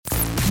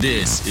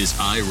This is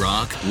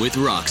iRock with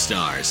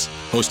Rockstars,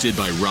 hosted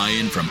by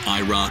Ryan from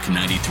iRock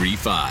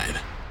 93.5.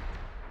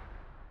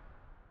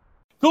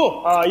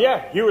 Cool.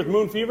 Here with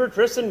Moon Fever,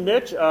 Tristan,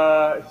 Mitch.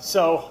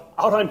 So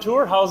out on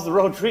tour, how's the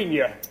road treating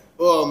you?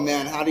 Oh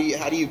man, how do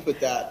you put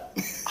that?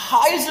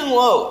 Highs and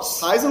lows.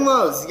 Highs and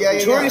lows. Yeah.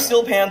 Touring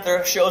Steel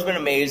Panther, show's been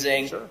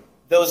amazing. Sure.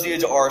 Those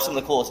dudes are some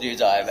of the coolest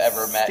dudes I've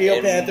ever met.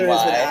 Steel Panther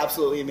has been live.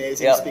 absolutely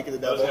amazing. Yep. Speak of the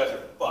devil. Those guys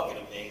are fucking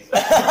amazing.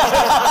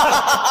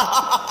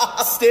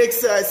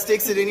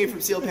 Sticks it in you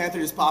from Steel Panther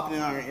just popping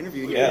in on our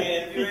interview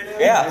here.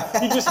 Yeah.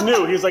 He just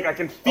knew. He was like, I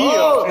can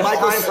feel it's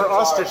Michael time for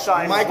us to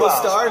shine. Michael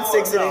as well. Starr and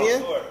Sticks it in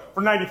you?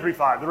 For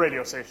 93.5, the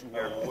radio station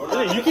here.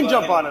 Yeah, you can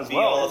jump on as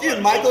well.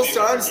 Dude, Michael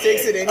Starr and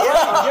Sticks it in you? Get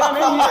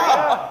him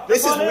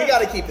in here. We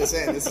gotta keep this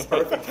in. This is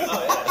perfect.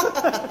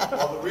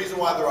 Well, the reason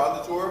why they're on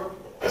the tour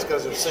is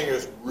because their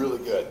singer's really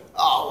good.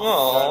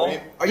 Oh.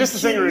 Are Just you the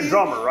singer kidding and me?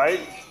 drummer,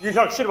 right? You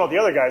talk shit about the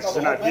other guys because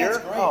they're not here?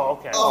 Great. Oh,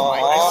 okay. Oh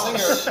my The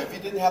singer, if he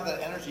didn't have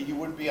that energy, you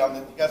wouldn't be on the.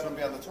 You guys wouldn't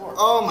be on the tour.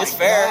 Oh my It's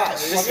fair.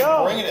 gosh. He's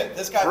go. bringing it.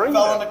 This guy Bring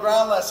fell it. on the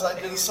ground last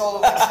night, did a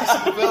solo like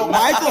CC DeVille.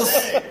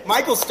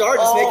 Michael Starr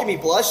just making me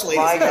blush, ladies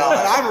my and gentlemen.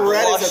 God. I'm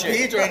red as a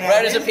Blushing. peach right now.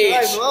 Red as a These peach.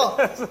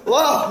 guys,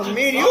 Well,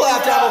 me and you will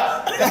have to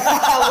have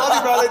I love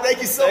you, brother. Thank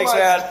you so Thanks, much.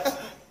 man.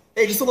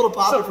 Hey, just a little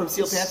popper from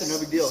Steel Panther, no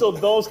big deal. So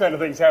those kind of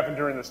things happen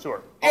during this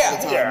tour.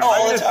 Yeah.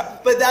 All the time.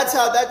 But that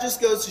just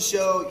goes to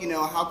show,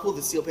 how cool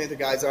the Steel Panther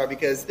guys are,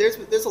 because there's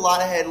a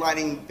lot of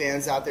headlining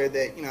bands out there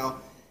that,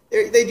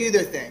 they do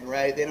their thing,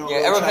 right? They don't. Yeah,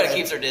 really everyone try kind of to-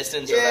 keeps their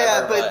distance or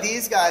Yeah, whatever. but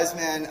these guys,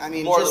 man, I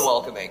mean, More just, than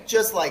welcoming.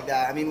 just like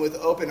that. I mean, with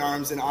open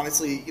arms, and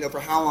honestly, for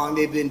how long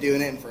they've been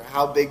doing it and for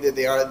how big that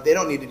they are, they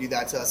don't need to do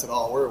that to us at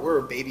all. We're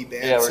a baby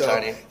band. Yeah, we're so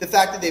tiny. The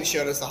fact that they've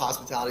shown us the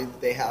hospitality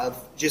that they have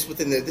just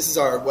within this is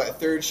our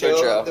third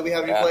show that we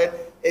haven't yeah. played.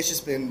 It's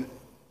just been,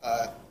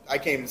 I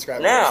can't even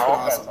describe it.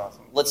 Now- It's been That's awesome.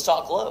 awesome. Let's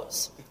talk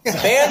lows.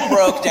 Band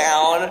broke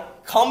down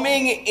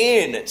coming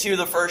in to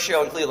the first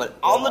show in Cleveland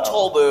on the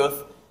toll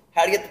booth.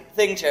 Had to get the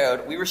thing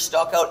towed. We were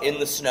stuck out in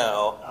the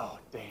snow. Oh,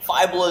 damn.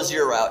 5 below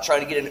zero out,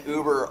 trying to get an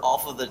Uber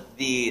off of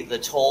the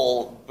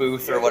toll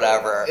booth or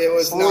whatever. It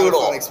was not a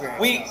brutal. fun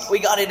experience. We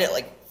got in at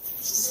like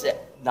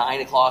 9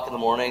 o'clock in the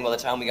morning. By the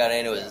time we got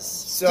in, it was.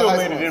 Still how's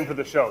made it it in for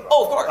the show, though.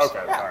 Oh, of course.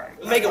 Okay, Yeah. all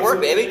right. Make it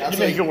work, baby. That's You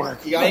make what it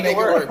work. You gotta Make it make it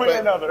work. work. Win But,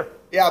 another.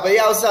 yeah,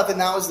 it was tough, and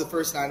that was the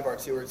first night of our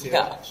tour, too.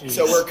 Yeah.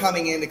 So we're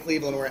coming into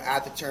Cleveland, we're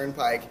at the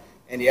Turnpike,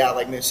 and yeah,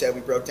 like Mitch said, we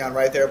broke down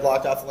right there,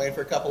 blocked off the lane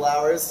for a couple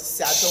hours.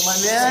 Satchel, my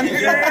man.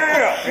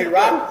 Ready to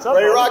rock? What's up,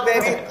 Ready to bro? rock,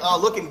 baby? Oh,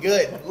 looking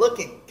good.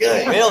 Looking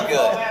good. Real good.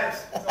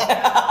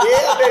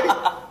 Yeah, baby.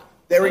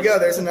 There we go.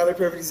 There's another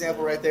perfect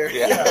example right there.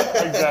 Yeah.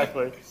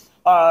 Exactly.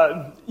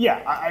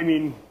 I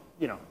mean,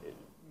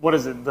 what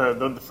is it?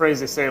 The phrase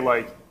they say,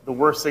 like, the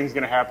worst thing's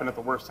going to happen at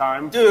the worst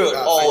time? Dude,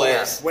 Yeah.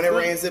 always. When it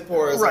rains, it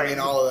pours. Right. I mean,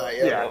 all of that.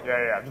 Yeah.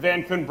 Yeah. The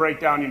van couldn't break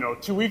down,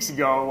 2 weeks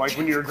ago, like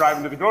when you were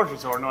driving to the grocery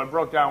store. No, it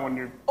broke down when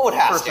you're Oh, it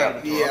has first to. out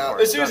of the tour, Yeah. of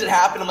course. As soon as it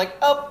happened, I'm like,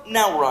 oh,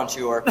 now we're on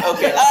tour.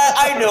 Okay,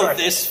 I know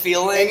this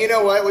feeling. And you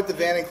know what? With the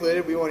van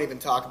included, we won't even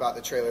talk about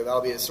the trailer.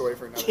 That'll be a story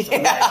for another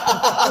time.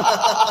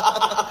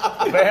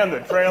 The van, the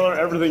trailer,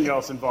 everything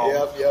else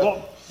involved. Yep.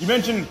 Well, you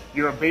mentioned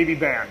you're a baby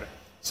band.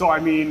 So, I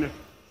mean,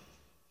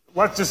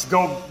 let's just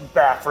go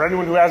back. For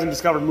anyone who hasn't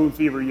discovered Moon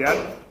Fever yet,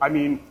 I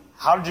mean,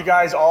 how did you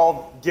guys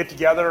all get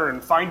together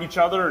and find each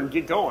other and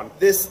get going?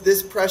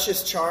 This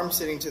precious charm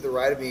sitting to the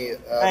right of me,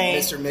 Hi.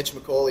 Mr. Mitch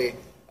McCauley,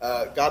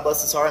 God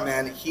bless his heart,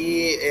 man.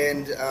 He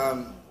and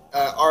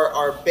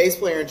our bass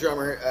player and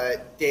drummer,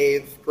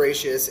 Dave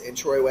Gracious and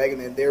Troy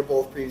Wagaman, they're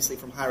both previously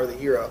from Hire the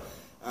Hero,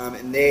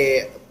 and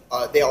they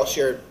all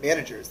shared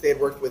managers. They had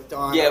worked with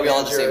Don. Yeah, our we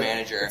all had the same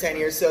manager. for 10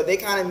 years. So they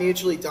kind of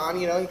mutually, Don,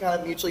 he kind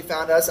of mutually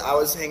found us. I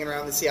was hanging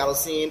around the Seattle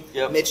scene.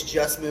 Yep. Mitch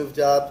just moved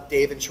up.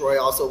 Dave and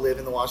Troy also live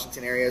in the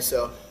Washington area.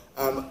 So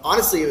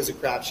honestly, it was a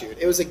crapshoot.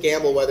 It was a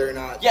gamble whether or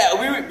not. Yeah,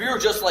 we were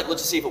just like,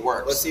 let's just see if it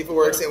works. Let's see if it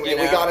works. And we You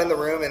know? got in the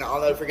room, and I'll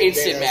never forget.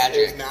 Instant the day. magic.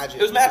 It was magic.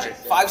 It was magic.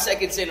 Yeah. 5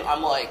 seconds in,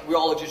 I'm like, we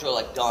all looked at each other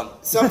like, done.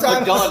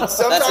 Sometimes, done. That's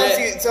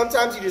it.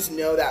 sometimes you just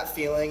know that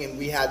feeling, and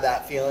we had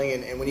that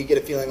feeling. And when you get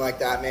a feeling like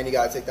that, man, you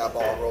got to take that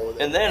ball and roll with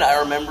it. And then I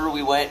remember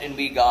we went and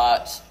we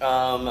got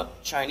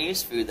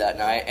Chinese food that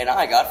night, and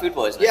I got food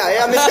poisoning.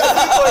 Yeah, Mitch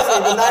got food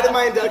poisoning. The night of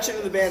my induction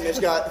to the band,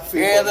 Mitch got food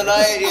Yeah, the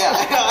poisoning.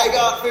 night, I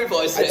got food I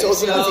poisoning. told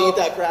you not to so- eat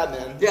that crab,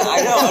 man. Yeah,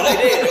 I know, and I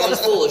did. It was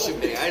foolish of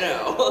me, I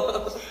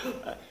know.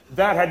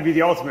 That had to be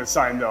the ultimate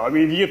sign, though. I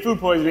mean, if you get food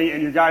poisoning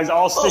and your guys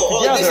all stick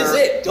Oh, together. this is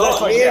it. Done.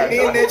 that's like, Me yeah, and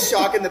done. Mitch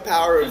shocking the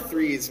power of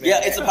threes, man.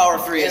 Yeah, it's the power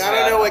of threes, And I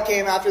don't man. know what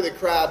came after the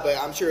crab, but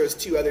I'm sure it was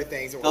two other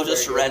things. That Those were are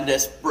very good.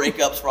 horrendous.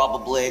 Breakups,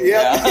 probably.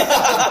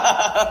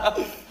 Yep.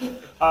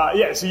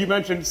 Yeah. So you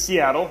mentioned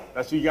Seattle.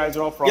 That's where you guys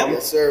are all from. Yep.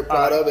 Yes, sir.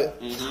 Proud of it.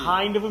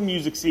 Kind of a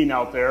music scene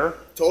out there.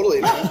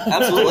 Totally, man.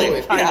 Absolutely.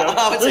 Totally. Kind Yeah, of.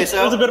 I would say There's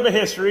so. a bit of a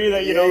history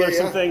that, Yeah, there's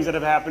some yeah. things that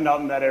have happened out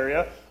in that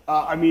area.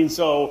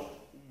 So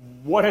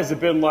what has it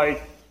been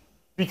like?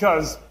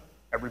 Because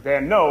every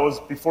band knows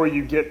before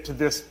you get to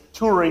this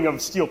touring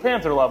of Steel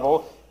Panther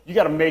level, you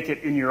got to make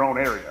it in your own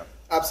area.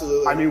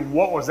 Absolutely. I mean,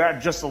 what was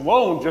that just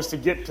alone, just to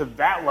get to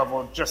that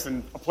level, just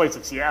in a place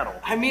like Seattle?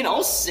 I mean,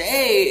 I'll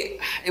say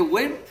it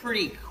went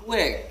pretty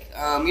quick.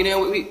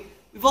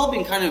 We've all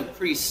been kind of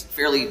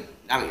fairly,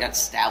 not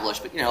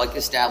established, but, like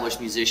established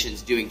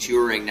musicians doing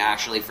touring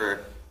nationally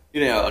for,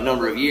 a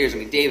number of years. I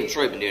mean, Dave and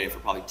Troy have been doing it for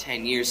probably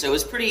 10 years, so it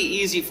was pretty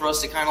easy for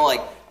us to kind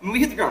of we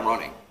hit the ground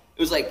running. It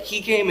was like,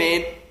 he came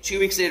in, 2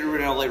 weeks later we were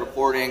in LA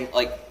recording,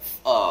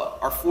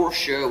 our fourth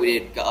show, we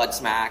did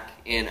Godsmack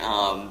in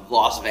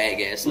Las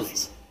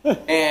Vegas.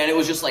 And it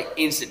was just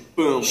instant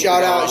boom.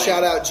 Shout out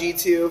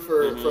G2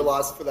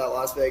 for that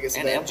Las Vegas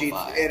and event.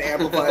 Amplify. And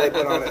Amplify, they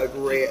put on a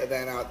great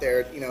event out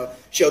there,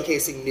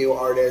 showcasing new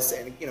artists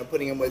and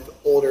putting them with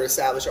older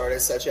established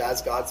artists such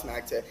as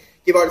Godsmack to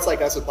give artists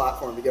like us a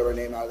platform to get our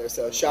name out there.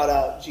 So shout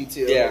out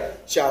G2. Yeah.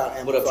 Shout out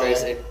Amplify. What up,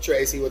 Tracy?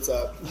 Tracy, what's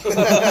up?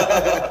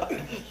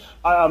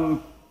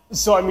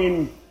 So I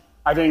mean,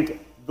 I think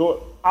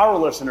our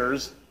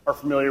listeners are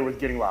familiar with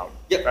Getting Loud.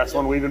 Yep. That's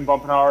one we've been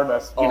bumping hard.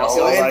 That's And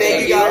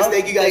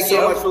thank you guys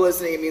so much for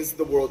listening. It means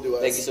the world to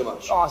us. Thank you so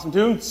much. Awesome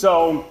tune.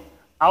 So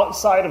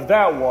outside of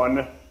that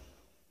one,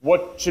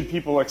 what should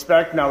people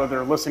expect now that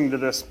they're listening to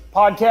this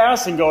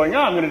podcast and going,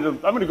 I'm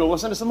gonna go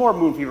listen to some more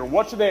Moon Fever?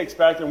 What should they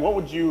expect, and what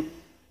would you?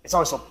 It's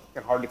always so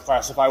fucking hard to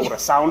classify what a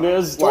sound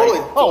is.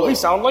 Totally. We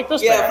sound like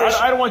this Yeah, band.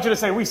 I don't want you to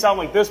say we sound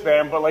like this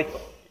band, but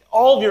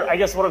all of your, I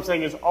guess what I'm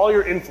saying is all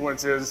your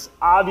influences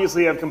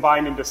obviously have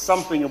combined into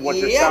something of what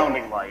you're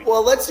sounding like.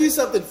 Well, let's do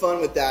something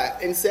fun with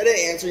that. Instead of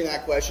answering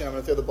that question, I'm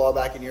going to throw the ball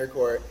back in your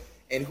court.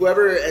 And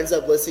whoever ends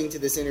up listening to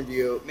this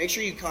interview, make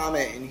sure you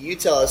comment and you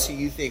tell us who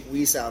you think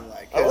we sound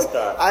like. I like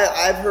that.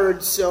 I've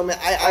heard so many.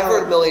 I've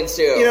heard millions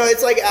too.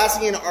 It's like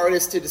asking an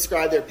artist to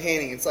describe their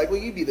painting. It's like, well,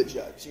 you be the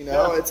judge.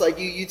 Yeah. It's like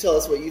you tell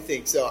us what you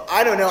think. So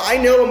I don't know. I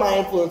know what my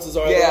influences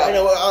are. Yeah. I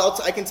know.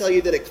 I can tell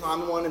you that a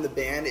common one in the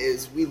band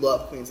is we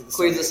love Queens of the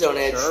Stone Age. Queens of Stone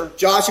Age. Sure.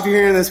 Josh, if you're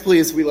hearing this,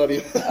 please, we love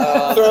you.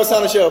 Throw us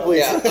on the show,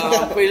 please.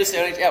 Yeah, Queens of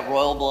Stone Age. Yeah,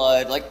 Royal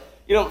Blood.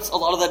 A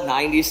lot of the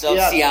 '90s stuff,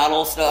 Yeah.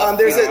 Seattle stuff.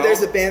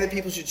 There's a band that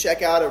people should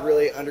check out, a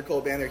really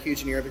undercold band. They're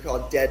huge in Europe. They're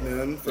called Dead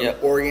Moon from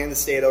Oregon, the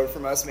state over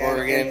from us, man.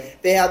 Oregon. And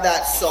they have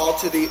that salt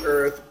to the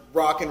earth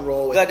rock and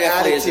roll with That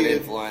definitely is attitude. an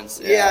influence.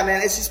 Yeah,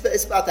 man,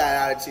 it's about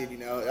that attitude.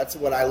 That's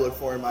what I look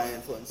for in my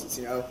influences.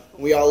 When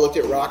we all looked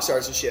at rock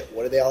stars and shit,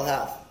 what do they all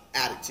have?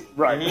 Attitude.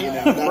 Right.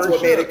 That's For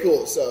what made sure. it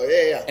cool. So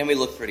yeah. And we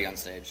look pretty on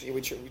stage. We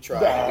try.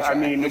 I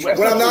mean, When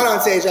I'm not on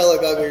stage, I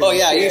look ugly. Oh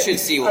yeah, you should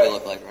see what we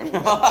look like.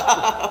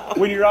 Right?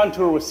 when you're on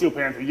tour with Steel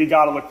Panther, you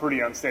gotta look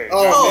pretty on stage.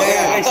 Oh, They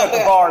man. set the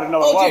bar at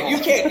another level. Dude, you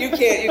can't even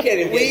get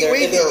in the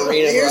arena,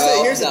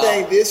 Here's bro. the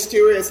thing. This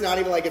tour, it's not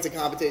even like it's a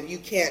competition. You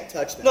can't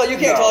touch them. No, you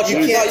can't No, touch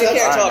you them. can't You touch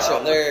can't them. touch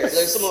them. They're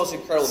some of the most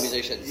incredible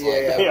musicians.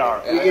 Yeah. They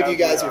are. We give you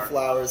guys They your are.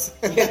 flowers.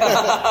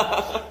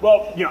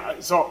 Well,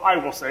 so I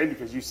will say,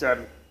 because you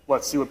said,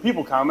 let's see what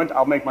people comment,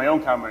 I'll make my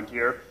own comment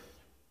here.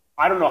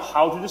 I don't know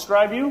how to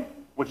describe you,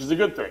 which is a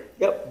good thing.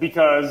 Yep.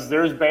 Because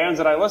there's bands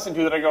that I listen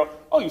to that I go,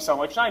 oh, you sound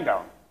like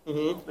Shinedown.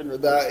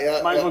 Heard that,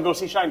 yeah. Might as well go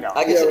see Shinedown.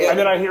 I can see- And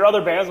then I hear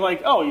other bands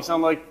like, oh, you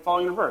sound like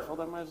Falling in Reverse. Well,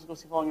 then I might as well go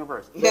see Falling in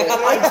Reverse.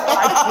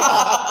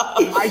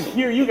 I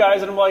hear you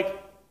guys, and I'm like,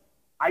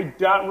 I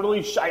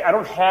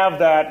don't have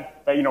that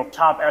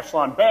top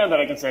echelon band that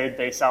I can say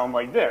they sound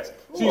like this.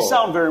 So you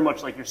sound very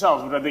much like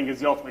yourselves, which I think is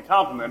the ultimate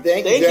compliment.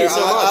 Thank you Jared. so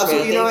much,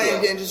 Absolutely. man.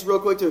 Thank you. And just real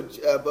quick to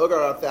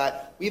Bogart off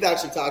that, we've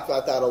actually talked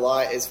about that a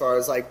lot as far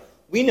as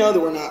we know that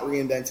we're not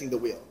reinventing the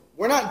wheel.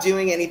 We're not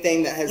doing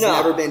anything that has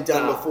never been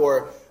done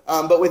before.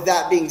 But with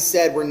that being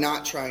said, we're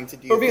not trying to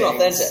do. We're being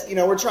things.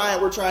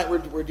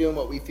 authentic. We're doing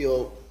what we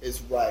feel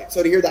is right.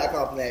 So to hear that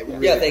compliment, we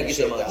really thank you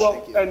so appreciate much. that. Well,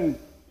 Thank you. and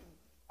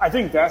I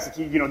think that's the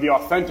key, the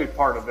authentic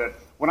part of it.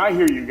 When I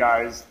hear you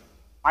guys,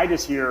 I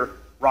just hear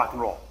rock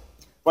and roll.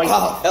 Hell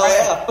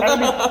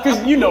yeah.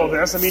 Because you know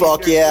this. I mean,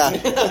 Fuck yeah.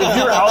 If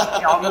you're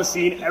out in the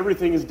scene,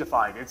 everything is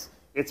defined.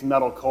 It's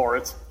metalcore,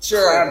 it's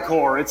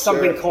crabcore, it's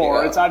something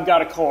core, yeah. it's I've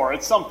got a core,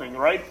 it's something,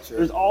 right? Sure.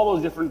 There's all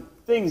those different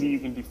things that you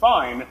can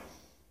define.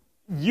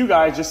 You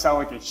guys just sound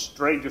like a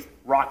straight, just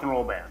rock and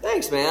roll band.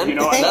 Thanks, man. Thank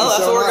That's you what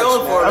so we're much,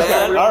 going for,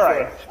 man. man. All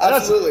right.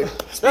 Absolutely.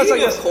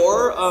 Speaking of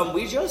core,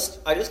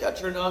 I just got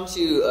turned on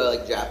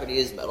to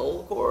Japanese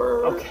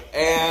metalcore. Okay.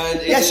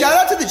 And Yeah, shout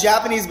out to the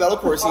Japanese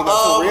metalcore scene.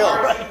 That's for real.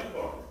 Right.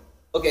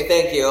 Okay,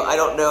 thank you. I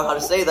don't know how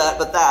to say that,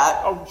 but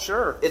that Oh,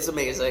 sure. it's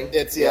amazing.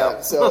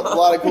 So a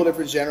lot of cool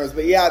different genres.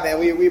 But yeah, man,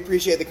 we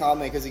appreciate the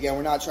compliment because again,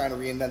 we're not trying to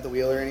reinvent the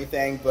wheel or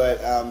anything,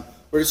 but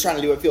we're just trying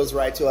to do what feels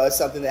right to us,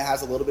 something that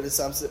has a little bit of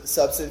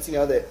substance,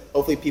 that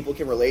hopefully people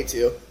can relate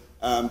to.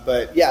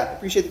 But yeah,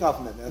 appreciate the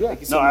compliment, man. Yeah,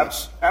 Thank you so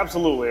much.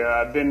 Absolutely.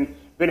 I've been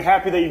been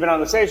happy that you've been on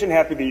the station,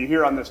 happy that you're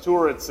here on this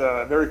tour. It's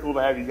very cool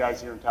to have you guys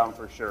here in town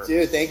for sure.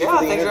 Dude, thank you for the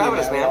thanks interview, for having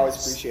us, We man. always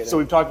appreciate it. So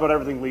we've talked about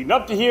everything leading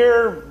up to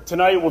here.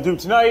 Tonight, we'll do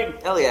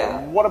tonight. Hell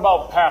yeah. What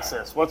about past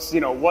this? What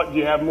do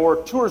you have more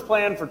tours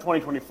planned for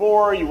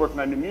 2024? Are you working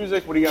on new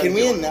music? What do you guys Can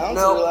we doing? announce?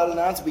 No. Are we allowed to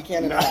announce? We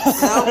can't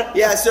announce. No.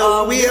 Yeah,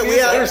 so we have.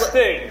 There's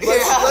things.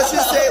 Let's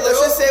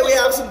just say we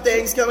have some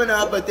things coming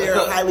up, but they're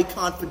highly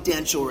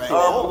confidential right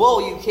now.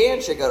 Well, you can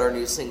check out our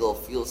new single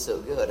 "Feels So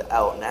Good"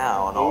 out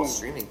now on all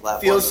streaming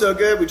platforms. Feels so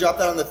good. We dropped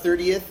that on the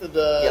 30th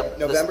of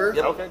November.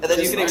 Yep. Okay. And then you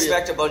This can 30th.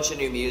 expect a bunch of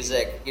new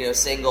music,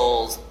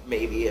 singles,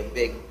 maybe a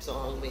big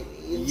song, maybe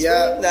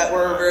Yeah. that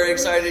we're very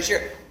excited to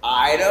share.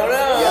 I don't know.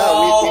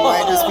 Yeah, we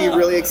might just be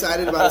really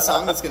excited about a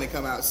song that's going to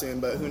come out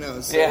soon, but who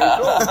knows?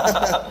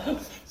 Yeah.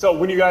 So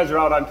when you guys are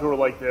out on tour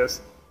like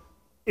this,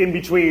 in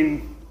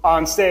between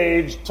on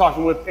stage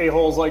talking with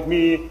a-holes like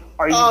me,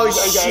 are you? Oh are you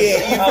guys- shit!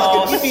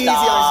 You be easy on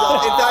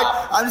yourself. stop. In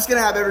fact, I'm just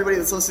gonna have everybody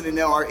that's listening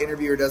know our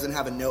interviewer doesn't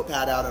have a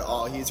notepad out at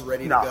all. He's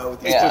ready to No. go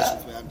with his Yeah.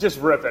 questions, man. Just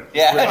rip it.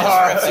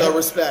 Yeah. So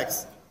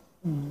respects.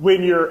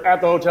 When you're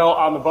at the hotel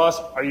on the bus,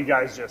 are you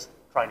guys just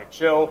trying to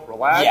chill,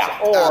 relax? Yeah,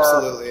 or,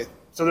 Absolutely.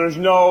 So there's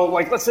no,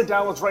 let's sit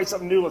down, let's write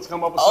something new, let's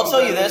come up with I'll something.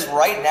 tell you this,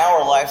 right now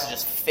our lives are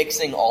just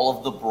fixing all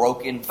of the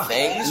broken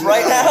things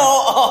right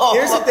now.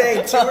 Here's the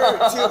thing,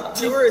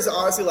 tour is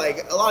honestly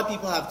a lot of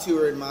people have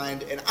tour in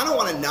mind, and I don't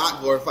want to not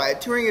glorify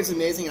it. Touring is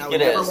amazing, and I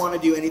would It never is. want to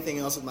do anything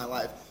else with my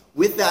life.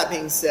 With that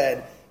being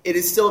said, it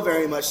is still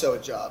very much so a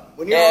job.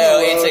 When you're Yeah,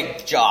 on the road,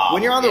 it's a job.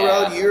 When you're on the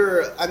Yeah.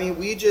 road,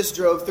 we just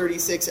drove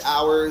 36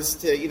 hours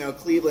to,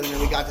 Cleveland, and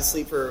then we got to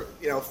sleep for,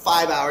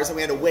 5 hours, and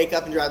we had to wake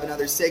up and drive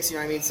another 6, you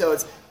know what I mean? So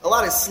it's a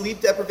lot of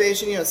sleep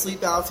deprivation, sleep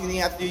balancing that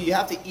you have to do. You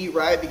have to eat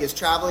right because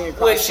traveling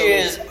across Which so many-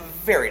 is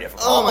very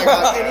difficult. Oh my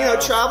god!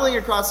 And traveling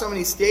across so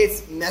many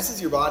states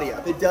messes your body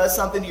up. It does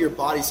something to your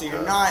body, so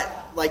you're not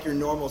like your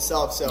normal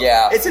self. So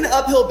Yeah. it's an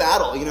uphill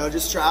battle,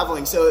 just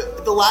traveling. So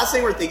the last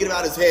thing we're thinking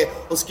about is, hey,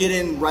 let's get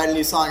in, write a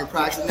new song, and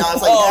practice. No,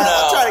 it's like, Oh, I'm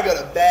no. trying to go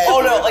to bed.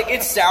 Oh dude. no,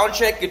 it's sound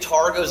check,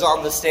 guitar goes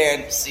on the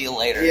stand, see you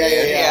later. Yeah,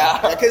 dude.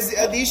 yeah. Because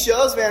these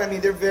shows, man, we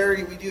do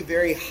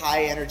very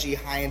high energy,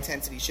 high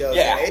intensity shows.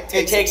 Yeah, man. it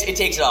takes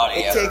it out of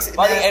you. it takes-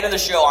 By the man, end of the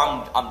show,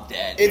 I'm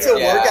dead. It's dude.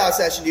 a Yeah. workout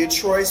session, dude.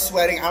 Troy's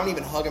sweating. I don't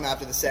even hug him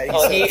after the set. He's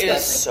Oh, so he is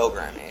disgusting. so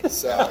grimy.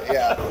 So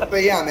yeah,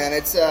 but yeah, man,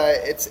 it's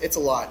a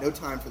lot. No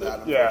time for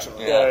that, Yeah,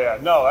 unfortunately. yeah.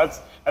 No,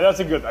 that's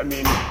a good.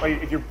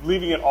 If you're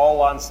leaving it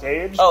all on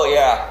stage, Oh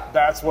yeah,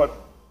 that's what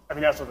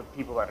the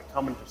people that are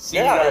coming to see.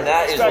 you yeah, guys and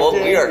that are is what we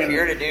expecting, are and-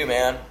 here to do,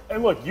 man.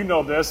 And look,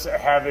 this,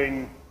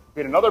 having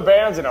been in other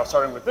bands and now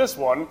starting with this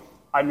one.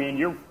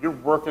 You're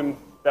working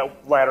that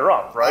ladder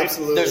up, right?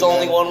 Absolutely. There's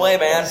only man. one way,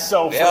 man.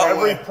 So for Yeah.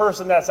 every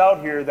person that's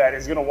out here that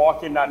is going to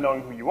walk in not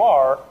knowing who you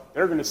are,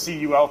 they're going to see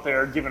you out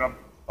there giving up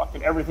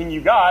fucking everything you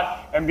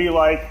got and be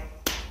like,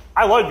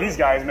 I like these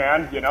guys,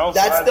 man.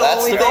 That's So the That's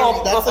only the thing.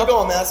 goal. That's the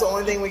goal, man. That's the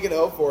only thing we can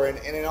hope for, and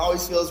it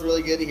always feels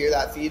really good to hear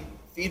that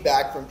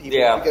feedback from people.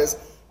 Yeah. Because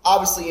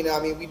obviously,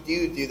 we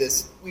do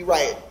this. We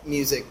write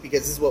music because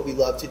this is what we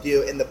love to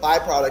do, and the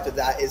byproduct of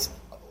that is,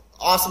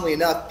 awesomely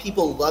enough,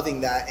 people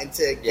loving that, and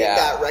to get Yeah.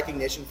 that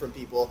recognition from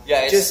people,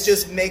 Yeah,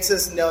 just makes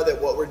us know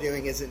that what we're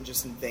doing isn't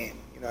just in vain.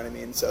 You know what I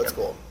mean? So it's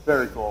cool.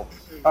 very cool.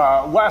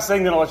 Last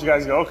thing, then I'll let you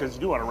guys go because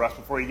you do want to rest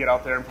before you get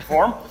out there and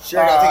perform.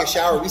 Sure, gotta take a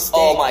shower. We stink.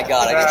 Oh my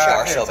god, I get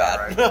shower so It's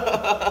bad.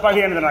 all right. By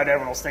the end of the night,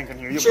 everyone will stink in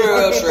here. You'll be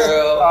True,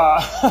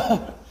 fine.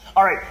 true.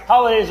 All right,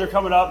 holidays are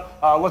coming up.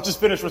 Let's just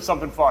finish with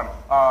something fun.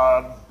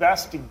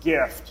 Best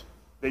gift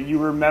that you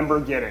remember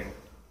getting.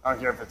 I don't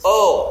care if it's.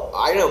 Oh,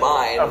 I know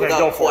mine. Okay, without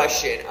go for it.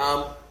 question.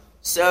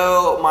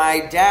 So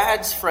my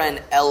dad's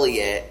friend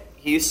Elliot,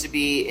 he used to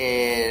be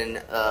in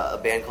a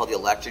band called the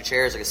Electric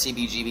Chairs, like a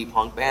CBGB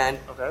punk band.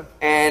 Okay.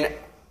 And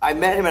I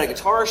met him at a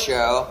guitar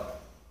show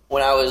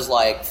when I was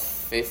like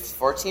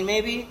 14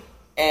 maybe,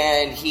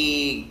 and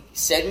he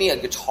sent me a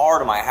guitar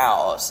to my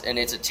house, and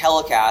it's a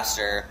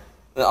Telecaster.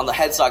 On the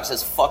headstock it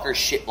says "Fucker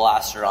Shit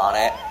Blaster" on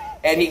it.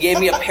 And he gave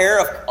me a pair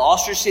of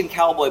ostrich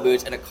cowboy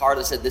boots and a card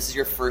that said, "This is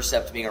your first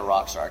step to being a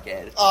rock star,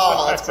 kid."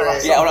 Oh, that's great.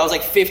 awesome. Yeah, when I was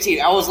like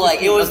 15, I was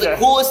like, it was the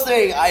Okay. coolest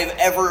thing I've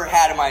ever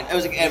had in my. It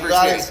was like ever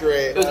That experienced. is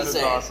great. It was That is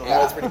insane. awesome. Yeah,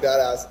 that's pretty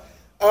badass.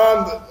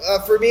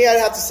 For me, I'd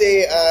have to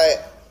say,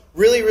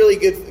 really, really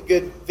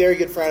good, very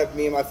good friend of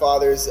me and my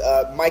father's,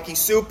 Mikey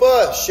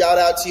Supa. Shout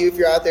out to you if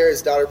you're out there.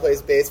 His daughter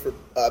plays bass for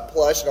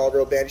Plush, an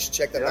all-girl band. You should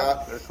check them Yeah,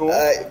 out. they're cool.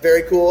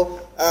 Very cool.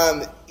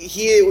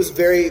 He is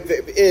very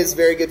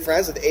good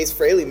friends with Ace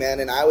Frehley, man,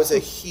 and I was a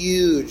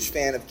huge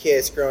fan of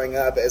Kiss growing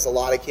up, as a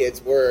lot of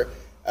kids were.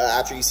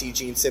 After you see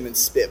Gene Simmons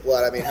spit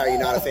blood, how are you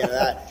not a fan of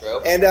that? True.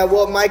 And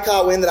Mike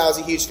caught wind that I was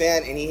a huge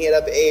fan, and he hit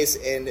up Ace.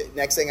 And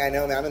next thing I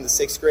know, man, I'm in the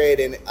 6th grade,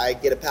 and I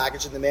get a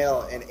package in the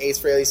mail, and Ace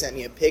Frehley sent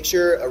me a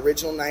picture,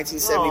 original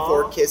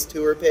 1974 Aw. Kiss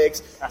tour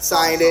pics, That's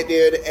signed awesome. it,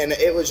 dude, and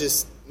it was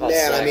just That's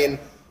man. sick.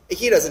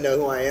 he doesn't know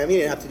who I am. He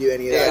didn't have to do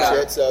any of that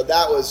shit. So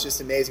that was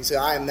just amazing. So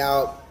I am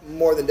now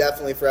more than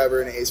definitely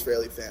forever an Ace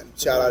Frehley fan.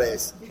 Shout out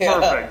Ace.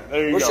 Perfect.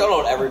 There you We're go.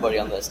 shouting out everybody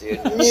on this, dude.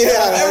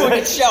 Yeah, Everyone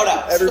gets shout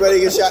out. everybody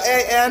gets shout.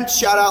 And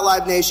shout out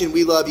Live Nation.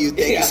 We love you.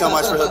 Thank you so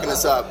much for hooking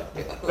us up.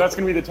 That's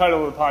going to be the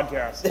title of the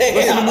podcast.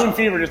 Listen to Moon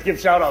Fever, just give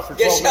shout-outs for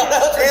 12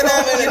 minutes.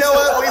 And you know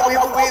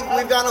what?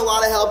 We've gotten a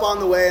lot of help on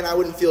the way, and I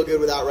wouldn't feel good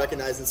without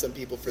recognizing some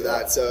people for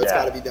that. So it's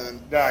got to be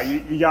done. Yeah,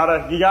 you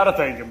gotta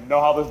thank him. Know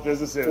how this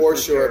business is. For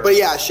sure. But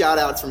yeah, shout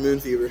outs for Moon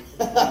Fever.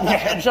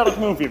 Yeah, shout out to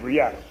Moon Fever,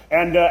 yeah.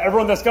 And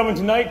everyone that's coming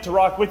tonight to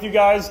rock with you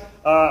guys,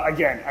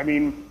 again, I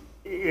mean,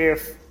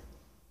 if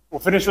we'll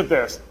finish with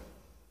this.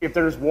 If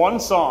there's one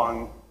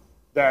song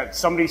that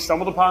somebody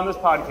stumbled upon this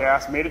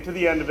podcast, made it to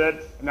the end of it,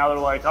 and now they're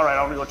like, all right,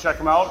 I'm going to go check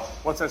them out,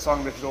 what's that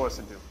song that you should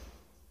listen to?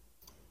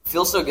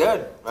 Feels so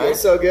good. Right?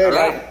 Feels so good.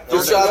 Right.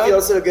 Feels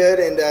so good.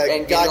 And,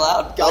 And Get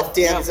Loud. God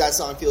damn, does that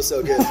song feel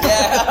so good.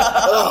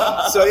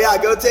 So yeah,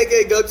 go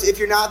if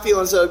you're not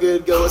feeling so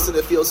good, go listen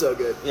to Feel So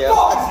Good. Yeah.